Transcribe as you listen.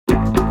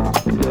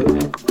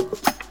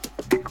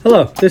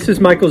Hello, this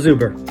is Michael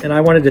Zuber, and I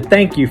wanted to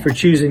thank you for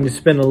choosing to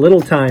spend a little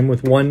time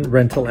with one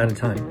rental at a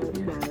time.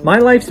 My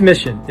life's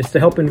mission is to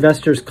help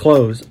investors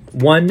close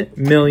 1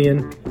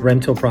 million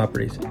rental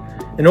properties.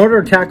 In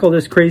order to tackle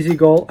this crazy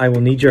goal, I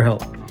will need your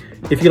help.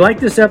 If you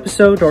like this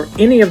episode or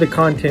any of the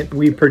content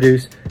we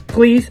produce,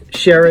 please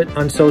share it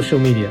on social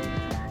media.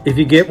 If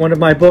you get one of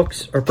my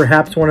books or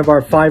perhaps one of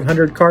our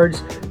 500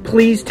 cards,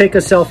 please take a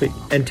selfie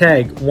and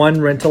tag one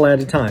rental at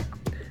a time.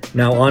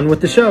 Now on with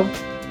the show.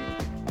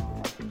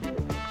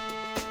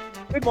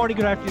 Good morning,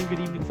 good afternoon, good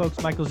evening, folks.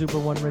 Michael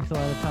Zuber, one rental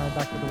at a time,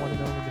 back with the one and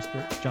only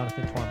Mr.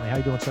 Jonathan Twombly. How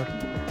you doing, sir?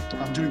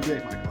 I'm doing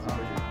great, Michael. How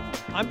are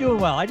you? I'm doing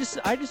well. I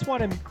just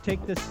want to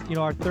take this,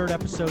 our third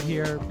episode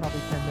here, probably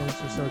 10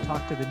 minutes or so,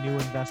 talk to the new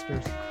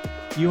investors.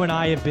 You and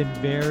I have been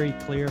very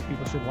clear.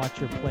 People should watch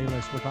your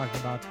playlist. We're talking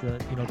about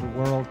the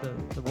world.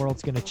 The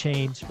world's going to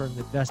change from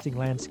the investing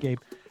landscape,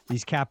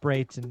 these cap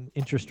rates and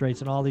interest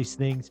rates and all these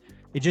things.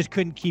 It just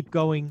couldn't keep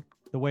going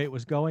the way it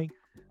was going.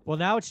 Well,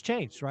 now it's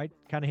changed, right?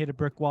 Kind of hit a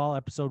brick wall.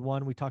 Episode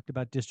 1, we talked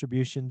about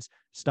distributions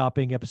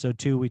stopping. Episode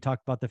 2, we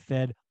talked about the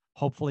Fed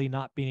hopefully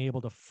not being able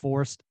to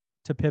force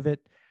to pivot.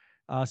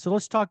 So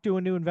let's talk to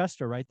a new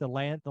investor, right?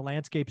 The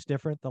landscape's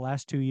different. The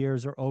last 2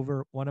 years are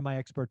over. One of my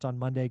experts on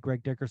Monday,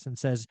 Greg Dickerson,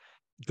 says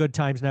good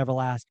times never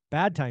last,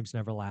 bad times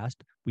never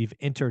last. We've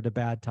entered a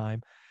bad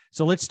time.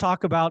 So let's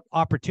talk about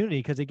opportunity,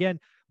 because again,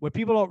 what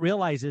people don't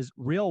realize is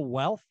real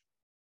wealth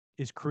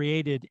is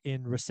created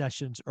in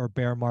recessions or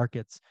bear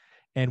markets.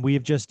 And we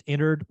have just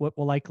entered what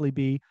will likely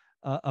be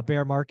a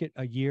bear market,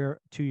 a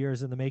year, 2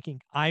 years in the making.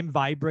 I'm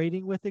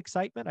vibrating with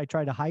excitement. I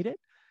try to hide it.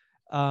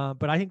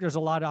 But I think there's a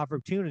lot of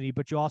opportunity,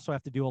 but you also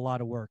have to do a lot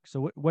of work.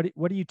 So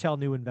what do you tell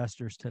new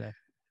investors today?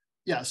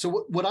 Yeah.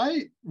 So what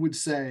I would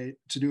say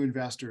to new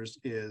investors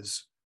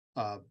is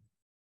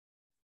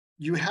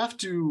you have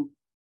to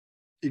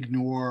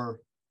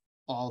ignore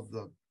all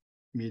the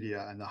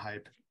media and the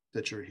hype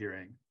that you're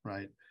hearing,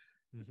 right?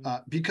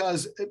 Mm-hmm.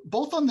 Because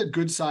both on the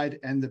good side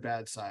and the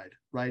bad side,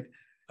 right?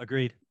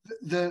 Agreed.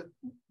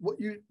 What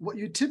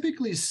you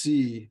typically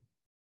see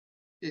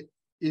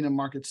in a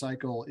market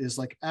cycle is,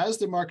 like, as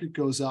the market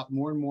goes up,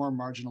 more and more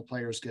marginal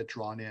players get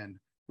drawn in,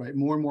 right?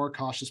 More and more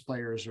cautious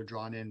players are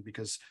drawn in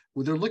because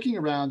when they're looking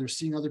around, they're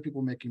seeing other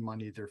people making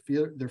money,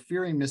 they're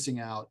fearing missing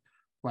out,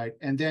 right?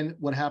 And then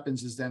what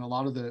happens is then a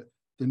lot of the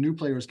new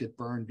players get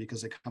burned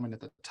because they come in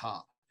at the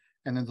top,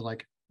 and then they're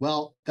like,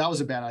 well, that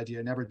was a bad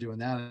idea, never doing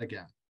that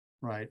again.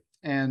 Right.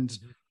 And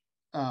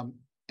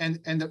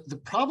the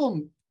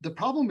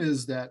problem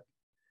is that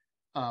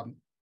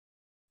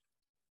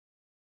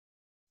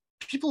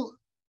people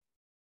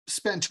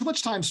spend too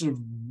much time sort of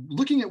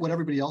looking at what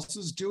everybody else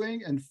is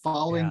doing and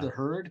following the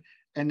herd,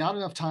 and not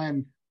enough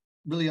time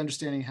really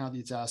understanding how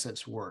these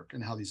assets work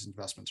and how these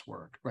investments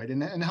work, right?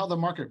 And how the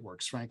market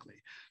works, frankly.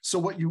 So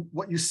what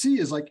you see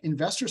is, like,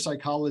 investor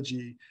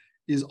psychology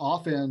is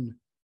often,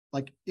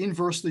 like,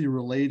 inversely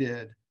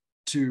related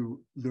to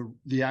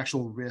the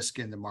actual risk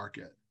in the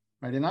market,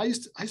 right? And I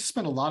used to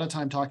spend a lot of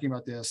time talking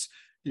about this,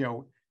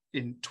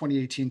 in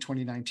 2018,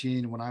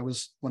 2019, when I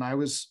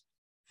was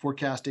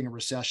forecasting a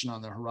recession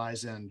on the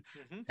horizon,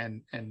 mm-hmm.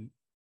 and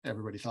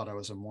everybody thought I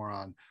was a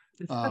moron.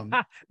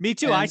 Me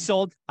too. I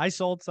sold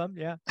some.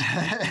 Yeah.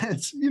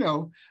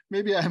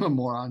 Maybe I'm a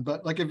moron,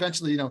 but, like,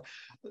 eventually,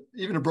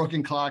 even a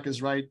broken clock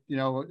is right,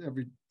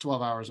 every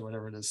 12 hours or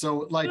whatever it is.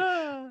 So, like,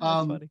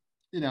 that's funny.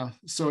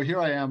 So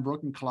here I am,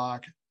 broken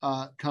clock,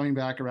 coming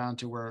back around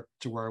to where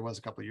I was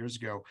a couple of years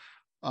ago.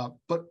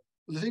 But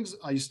the things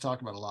I used to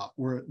talk about a lot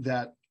were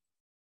that,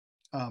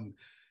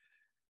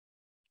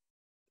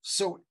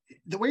 so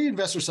the way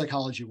investor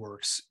psychology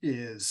works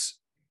is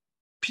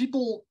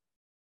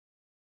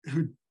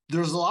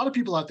there's a lot of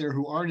people out there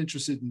who aren't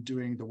interested in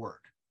doing the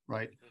work,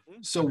 right?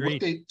 Mm-hmm. So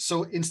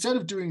so instead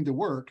of doing the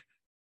work,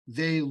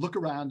 they look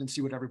around and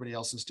see what everybody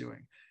else is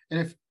doing. And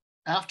if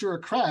after a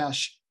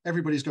crash,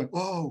 everybody's going,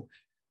 oh,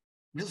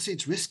 real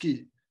estate's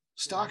risky,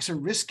 stocks are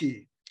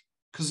risky,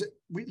 because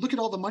we look at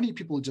all the money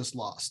people just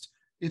lost.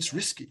 It's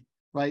risky,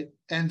 right?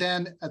 And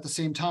then at the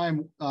same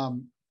time,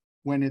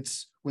 when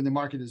the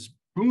market is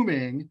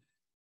booming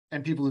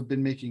and people have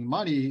been making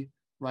money,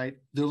 right?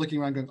 They're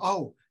looking around going,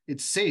 oh,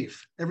 it's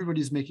safe,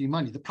 everybody's making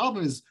money. The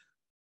problem is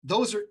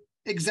those are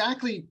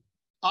exactly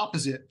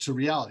opposite to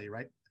reality,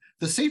 right?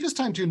 The safest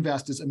time to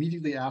invest is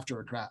immediately after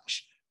a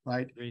crash,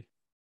 right? Agreed.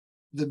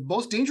 The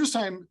most dangerous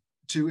time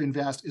to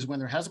invest is when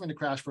there hasn't been a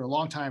crash for a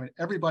long time and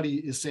everybody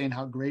is saying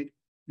how great,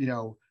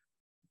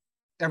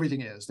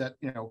 everything is, that,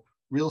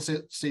 real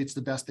estate's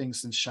the best thing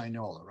since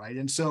Shinola, right?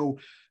 And so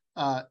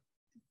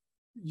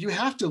you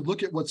have to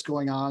look at what's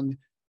going on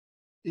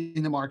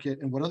in the market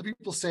and what other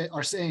people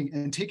are saying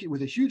and take it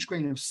with a huge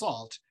grain of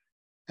salt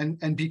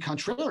and be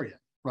contrarian,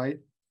 right?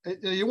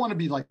 You want to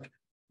be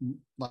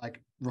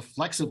like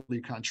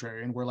reflexively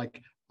contrarian, where,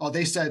 like, oh,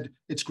 they said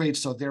it's great,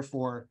 so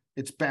therefore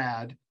it's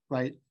bad,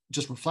 right?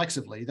 Just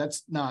reflexively.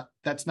 That's not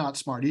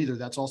smart either.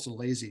 That's also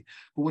lazy.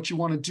 But what you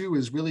want to do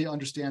is really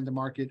understand the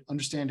market,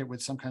 understand it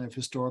with some kind of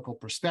historical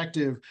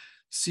perspective,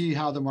 see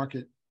how the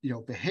market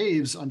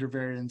behaves under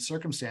varying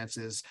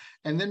circumstances,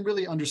 and then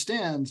really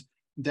understand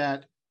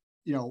that,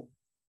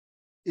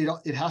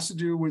 it has to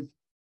do with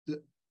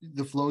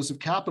the flows of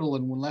capital.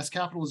 And when less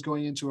capital is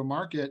going into a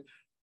market,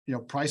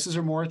 prices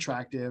are more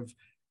attractive,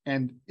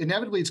 and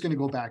inevitably it's going to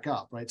go back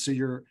up, right? So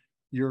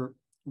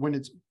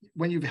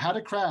when you've had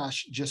a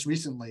crash just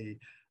recently,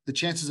 the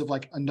chances of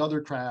like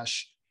another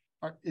crash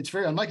it's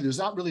very unlikely. There's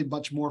not really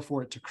much more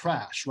for it to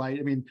crash, right?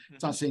 I mean,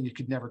 it's not saying it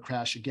could never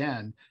crash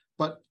again,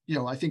 but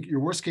I think your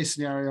worst case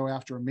scenario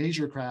after a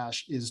major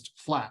crash is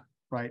flat,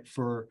 right,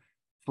 for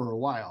a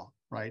while,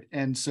 right?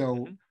 And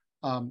so,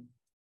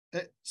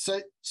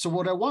 so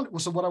what I want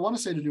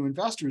to say to new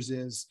investors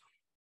is,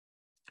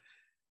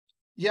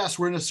 yes,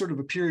 we're in a sort of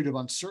a period of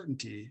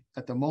uncertainty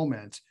at the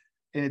moment,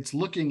 and it's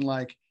looking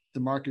like the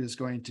market is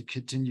going to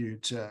continue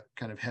to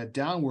kind of head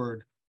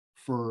downward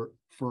for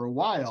a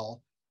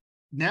while.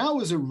 Now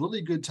is a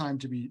really good time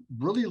to be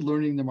really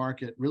learning the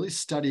market, really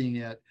studying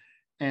it,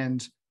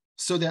 and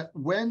so that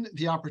when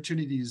the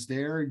opportunity is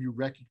there, you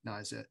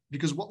recognize it.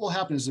 Because what will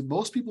happen is that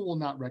most people will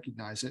not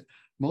recognize it.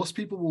 Most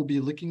people will be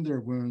licking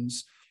their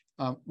wounds.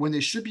 When they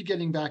should be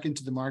getting back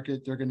into the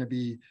market, they're going to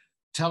be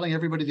telling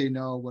everybody they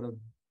know what a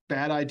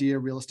bad idea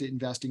real estate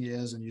investing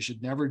is, and you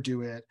should never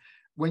do it.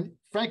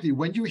 Frankly,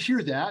 when you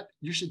hear that,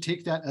 you should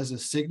take that as a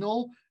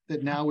signal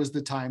that now is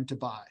the time to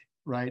buy,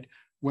 right?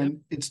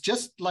 When it's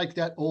just like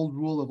that old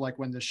rule of like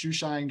when the shoe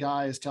shine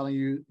guy is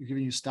giving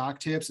you stock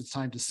tips, it's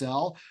time to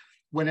sell.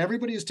 When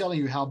everybody is telling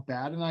you how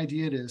bad an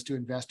idea it is to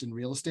invest in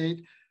real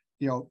estate,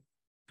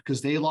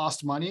 because they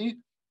lost money,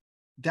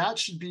 that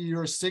should be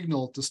your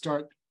signal to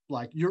start,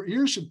 like your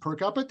ears should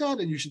perk up at that,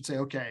 and you should say,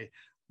 okay,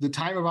 the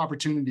time of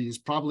opportunity is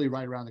probably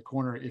right around the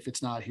corner if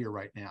it's not here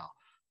right now.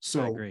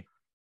 So, I agree.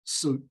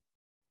 So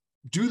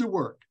do the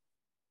work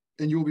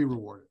and you will be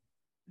rewarded.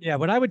 Yeah.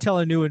 What I would tell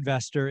a new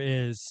investor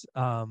is,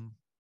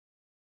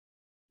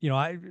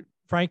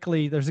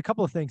 frankly, there's a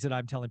couple of things that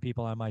I'm telling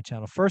people on my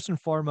channel. First and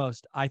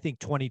foremost, I think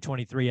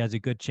 2023 has a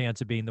good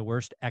chance of being the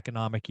worst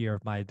economic year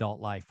of my adult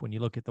life when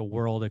you look at the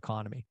world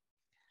economy.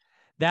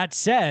 That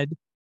said,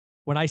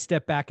 when I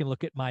step back and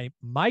look at my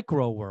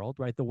micro world,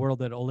 right, the world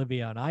that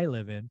Olivia and I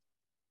live in,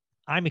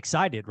 I'm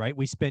excited, right?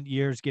 We spent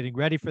years getting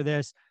ready for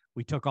this.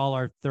 We took all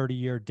our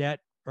 30-year debt,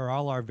 or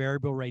all our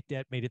variable rate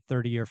debt, made it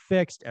 30-year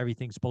fixed.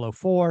 Everything's below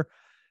 4.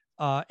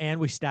 And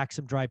we stacked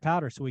some dry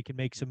powder so we can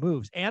make some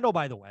moves. And oh,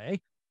 by the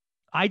way,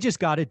 I just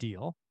got a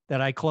deal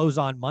that I close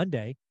on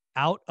Monday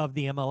out of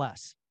the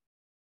MLS,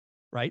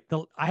 right?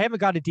 I haven't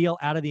got a deal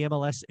out of the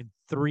MLS in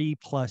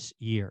 3+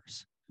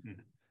 years.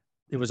 Mm-hmm.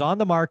 It was on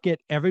the market.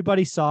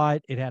 Everybody saw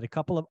it. It had a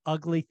couple of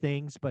ugly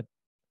things, but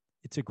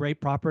it's a great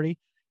property,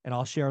 and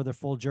I'll share the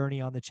full journey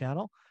on the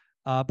channel.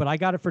 But I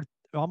got it for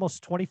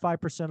almost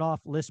 25%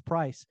 off list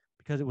price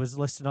because it was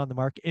listed on the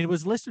market. And it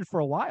was listed for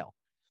a while.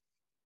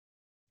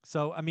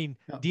 So, I mean,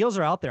 deals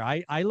are out there.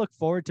 I look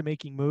forward to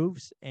making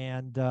moves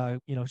and,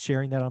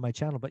 sharing that on my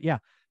channel. But yeah,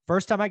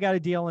 first time I got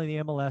a deal in the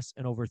MLS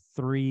in over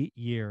 3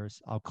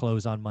 years. I'll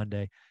close on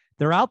Monday.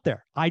 They're out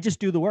there. I just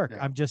do the work.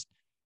 Yeah.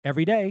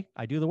 Every day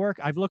I do the work.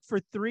 I've looked for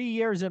 3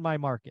 years in my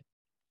market.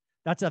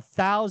 That's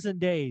 1,000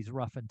 days,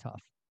 rough and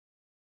tough.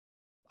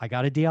 I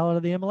got a deal out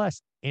of the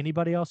MLS.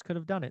 Anybody else could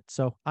have done it.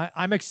 So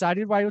I'm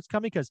excited by what's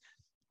coming because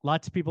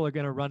lots of people are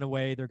going to run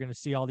away. They're going to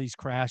see all these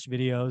crash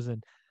videos,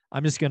 and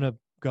I'm just going to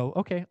go,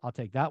 okay, I'll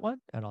take that one,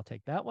 and I'll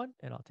take that one,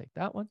 and I'll take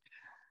that one.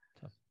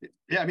 So.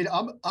 Yeah, I mean,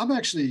 I'm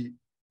actually,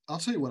 I'll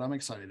tell you what I'm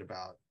excited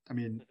about. I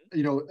mean,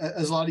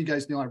 as a lot of you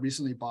guys know, I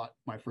recently bought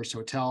my first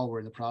hotel. We're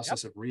in the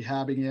process of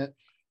rehabbing it.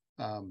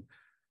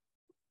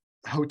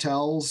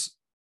 Hotels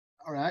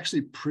are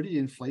actually pretty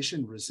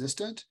inflation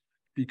resistant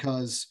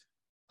because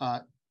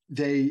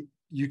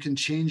you can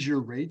change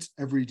your rates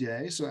every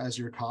day. So as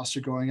your costs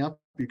are going up,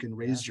 you can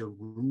raise your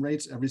room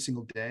rates every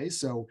single day.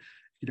 So,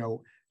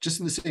 just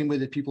in the same way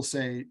that people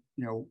say,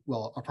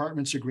 well,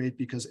 apartments are great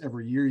because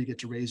every year you get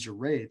to raise your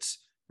rates,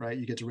 right?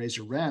 You get to raise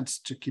your rents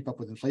to keep up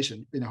with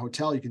inflation. In a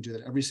hotel, you can do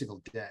that every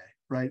single day,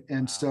 right?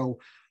 And so,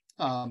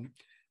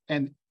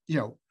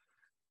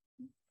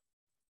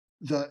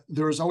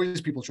 there's always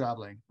people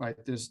traveling, right?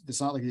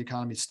 It's not like the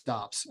economy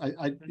stops.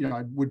 I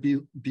would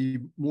be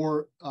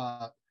more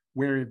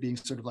wary of being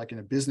sort of like in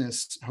a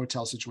business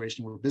hotel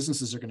situation where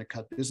businesses are going to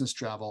cut business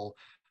travel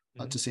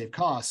to save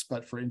costs,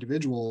 but for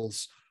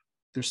individuals,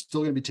 they're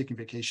still going to be taking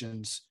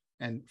vacations.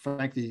 And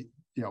frankly,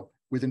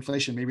 with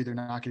inflation, maybe they're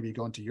not going to be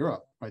going to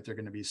Europe, right? They're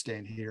going to be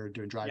staying here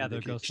doing driving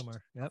vacations, go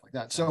somewhere, like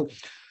that. So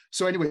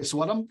anyway, so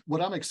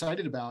what I'm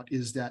excited about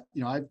is that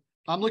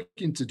I'm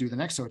looking to do the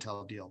next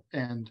hotel deal,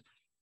 and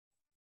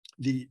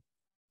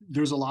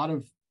there's a lot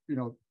of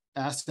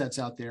assets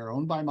out there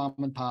owned by mom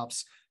and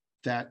pops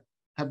that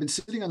have been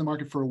sitting on the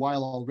market for a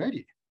while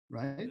already,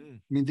 right? I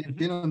mean, they've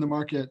been on the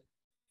market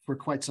for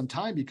quite some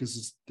time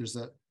because there's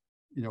a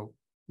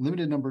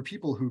limited number of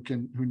people who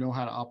know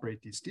how to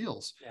operate these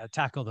deals. Yeah,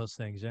 tackle those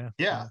things.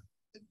 Yeah.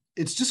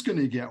 It's just going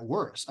to get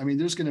worse. I mean,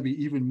 there's going to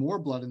be even more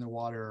blood in the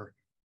water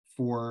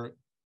for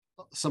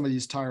some of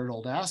these tired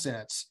old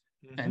assets.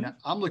 And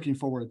I'm looking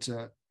forward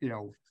to,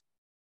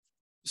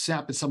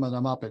 snapping some of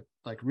them up at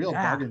like real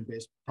bargain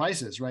based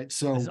prices, right?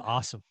 So this is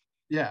awesome.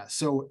 Yeah,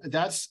 so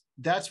that's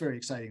very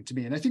exciting to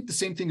me, and I think the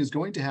same thing is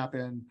going to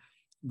happen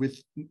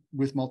with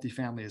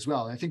multifamily as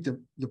well. And I think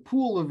the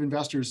pool of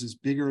investors is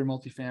bigger in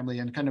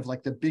multifamily, and kind of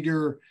like the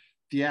bigger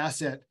the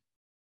asset,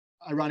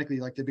 ironically,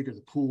 like the bigger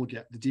the pool will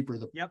get, the deeper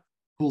the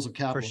pools of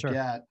capital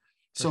get.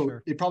 So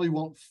it probably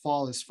won't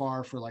fall as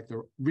far for like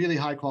the really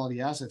high quality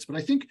assets. But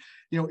I think,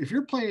 if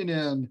you're playing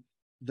in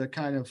the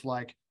kind of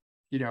like,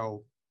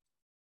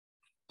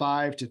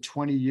 5 to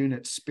 20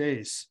 unit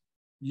space,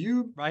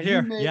 you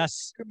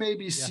may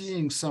be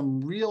seeing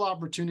some real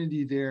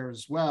opportunity there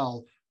as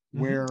well,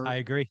 where I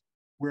agree.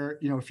 Where,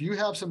 if you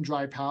have some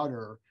dry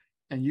powder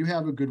and you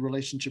have a good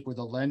relationship with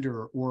a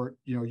lender, or,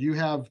 you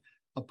have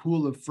a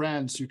pool of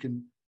friends who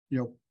can,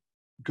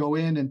 go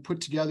in and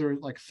put together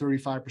like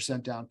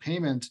 35% down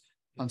payment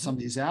on some of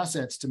these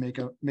assets to make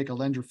a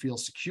lender feel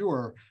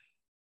secure,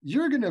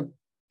 you're going to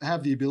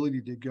have the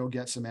ability to go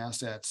get some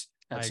assets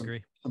at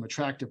some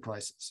attractive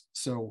prices.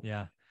 So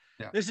yeah.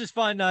 This is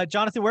fun.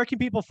 Jonathan, where can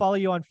people follow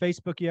you on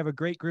Facebook? You have a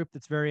great group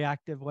that's very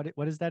active.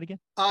 What is that again?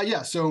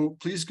 So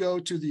please go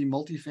to the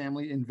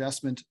multifamily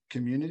investment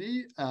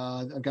community.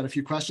 I've got a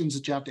few questions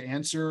that you have to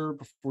answer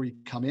before you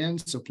come in,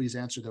 so please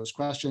answer those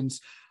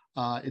questions.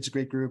 It's a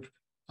great group.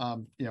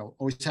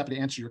 Always happy to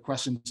answer your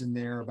questions in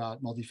there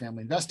about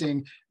multifamily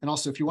investing. And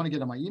also, if you want to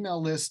get on my email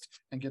list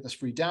and get this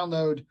free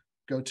download,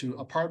 go to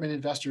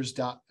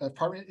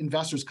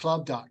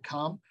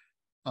apartmentinvestorsclub.com.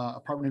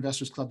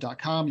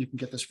 Apartmentinvestorsclub.com. You can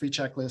get this free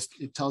checklist.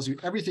 It tells you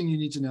everything you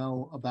need to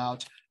know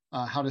about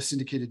how to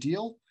syndicate a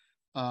deal,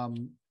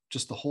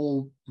 just the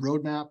whole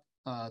roadmap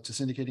to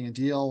syndicating a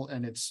deal,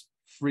 and it's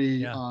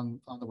free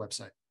on the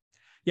website.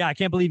 Yeah, I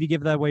can't believe you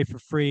give that away for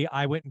free.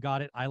 I went and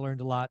got it. I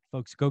learned a lot,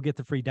 folks. Go get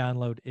the free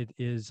download. It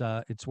is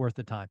it's worth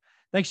the time.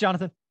 Thanks,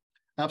 Jonathan.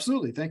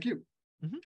 Absolutely. Thank you.